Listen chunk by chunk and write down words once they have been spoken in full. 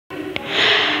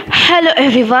Hello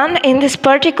everyone, in this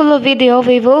particular video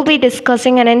we will be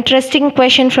discussing an interesting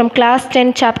question from class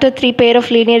 10 chapter 3 pair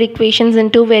of linear equations in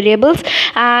two variables,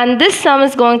 and this sum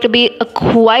is going to be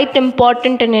quite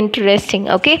important and interesting.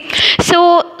 Okay,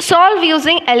 so solve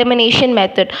using elimination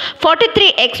method.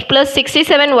 43x plus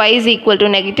 67y is equal to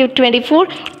negative 24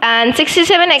 and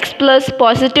 67x plus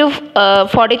positive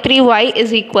 43y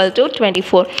is equal to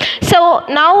 24. So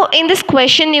now in this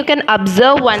question you can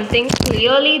observe one thing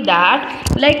clearly,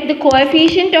 that like the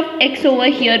coefficient of x over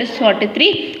here is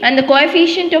 43 and the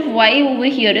coefficient of y over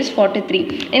here is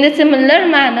 43. In a similar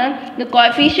manner, the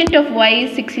coefficient of y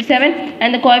is 67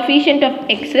 and the coefficient of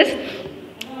x is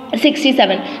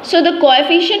 67. So the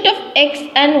coefficient of x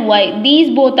and y,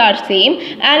 these both are same,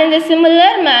 and in the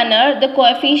similar manner the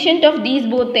coefficient of these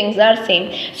both things are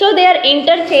same. So they are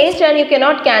interchanged and you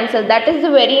cannot cancel. That is the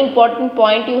very important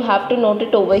point. You have to note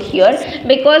it over here,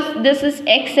 because this is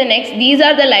x and x, these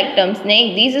are the like terms.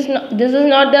 This is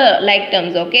not the like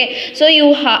terms. Okay, so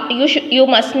you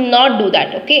must not do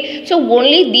that. Okay, so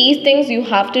only these things you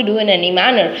have to do in any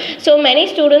manner. So many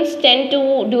students tend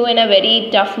to do in a very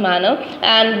tough manner,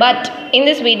 but in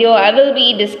this video I will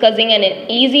be discussing an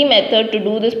easy method to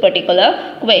do this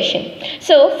particular question.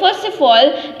 So first of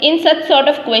all, in such sort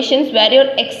of questions where your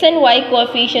x and y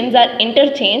coefficients are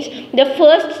interchanged, the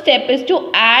first step is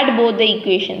to add both the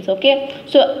equations. Okay,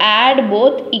 so add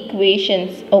both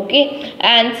equations. Okay,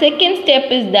 and second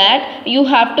step is that you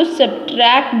have to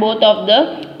subtract both of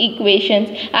the equations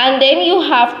and then you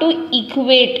have to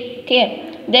equate. Okay,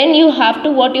 then you have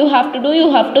to, what you have to do, you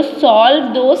have to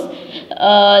solve those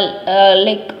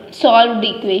solve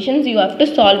the equations. You have to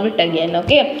solve it again.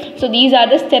 Okay, so these are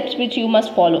the steps which you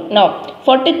must follow. Now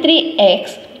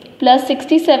 43x plus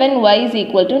 67y is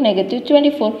equal to negative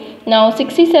 24. Now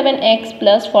 67x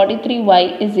plus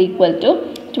 43y is equal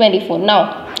to 24.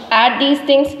 Now add these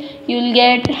things, you will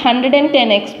get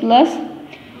 110x plus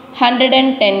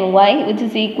 110y, which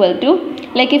is equal to,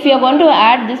 like if you are going to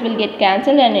add, this will get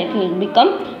cancelled and it will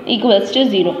become equals to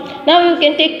 0. Now you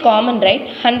can take common, right?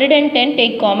 110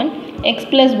 take common, x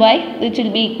plus y, which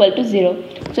will be equal to 0.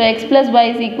 So x plus y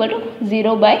is equal to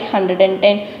 0 by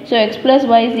 110. So x plus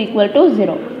y is equal to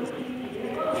 0.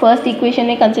 First equation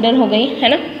में consider हो गई है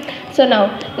ना. So now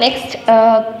next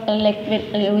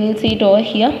we'll see it over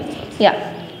here. Yeah,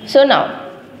 so now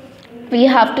we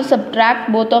have to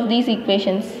subtract both of these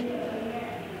equations.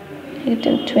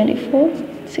 24,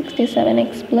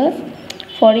 67x plus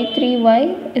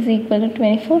 43y is equal to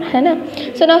 24 है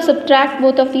ना. So now subtract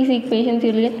both of these equations,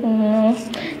 you will get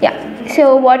yeah.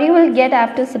 So what you will get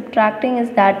after subtracting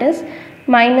is, that is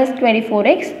minus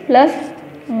 24x plus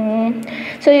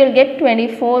so you will get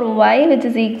 24y, which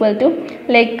is equal to,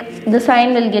 like the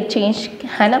sign will get changed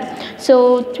है ना.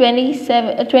 So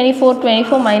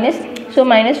 24 minus, so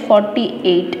minus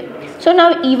 48. So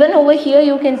now even over here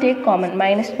you can take common,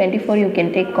 minus 24 you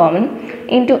can take common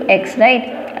into x, right?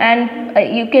 And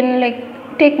you can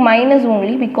like take minus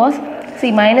only, because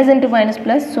see, minus into minus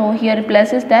plus, so here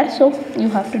plus is there, so you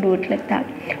have to do it like that,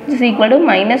 which is equal to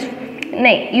minus.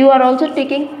 You are also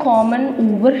taking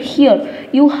common over here,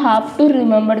 you have to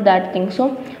remember that thing.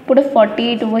 So put a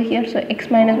 48 over here, so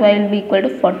x minus y will be equal to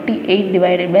 48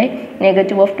 divided by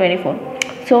negative of 24.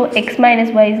 So x minus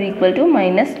y is equal to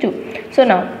minus 2. So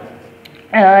now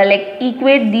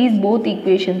equate these both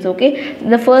equations. Okay,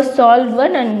 the first solved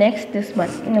one and next this one.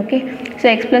 Okay, so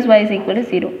x plus y is equal to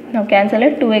 0. Now cancel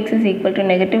it. 2x is equal to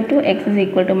negative 2, x is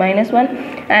equal to minus 1,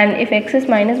 and if x is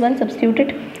minus 1, substitute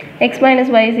it. X minus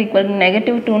y is equal to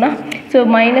negative 2 now. So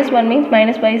minus 1 means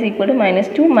minus y is equal to minus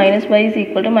 2, minus y is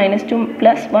equal to minus 2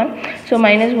 plus 1. So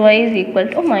minus y is equal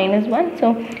to minus 1.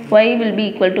 So y will be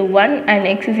equal to 1 and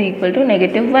x is equal to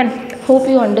negative 1. Hope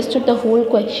you understood the whole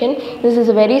question. This is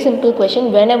a very simple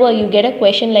question. Whenever you get a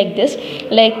question like this,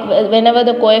 like whenever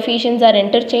the coefficients are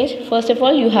interchanged, first of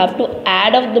all you have to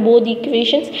add up the both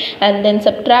equations and then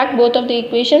subtract both of the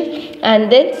equations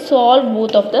and then solve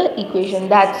both of the equations.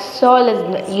 That's all.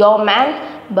 Is your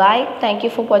man. Bye. Thank you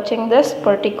for watching this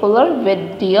particular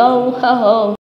video.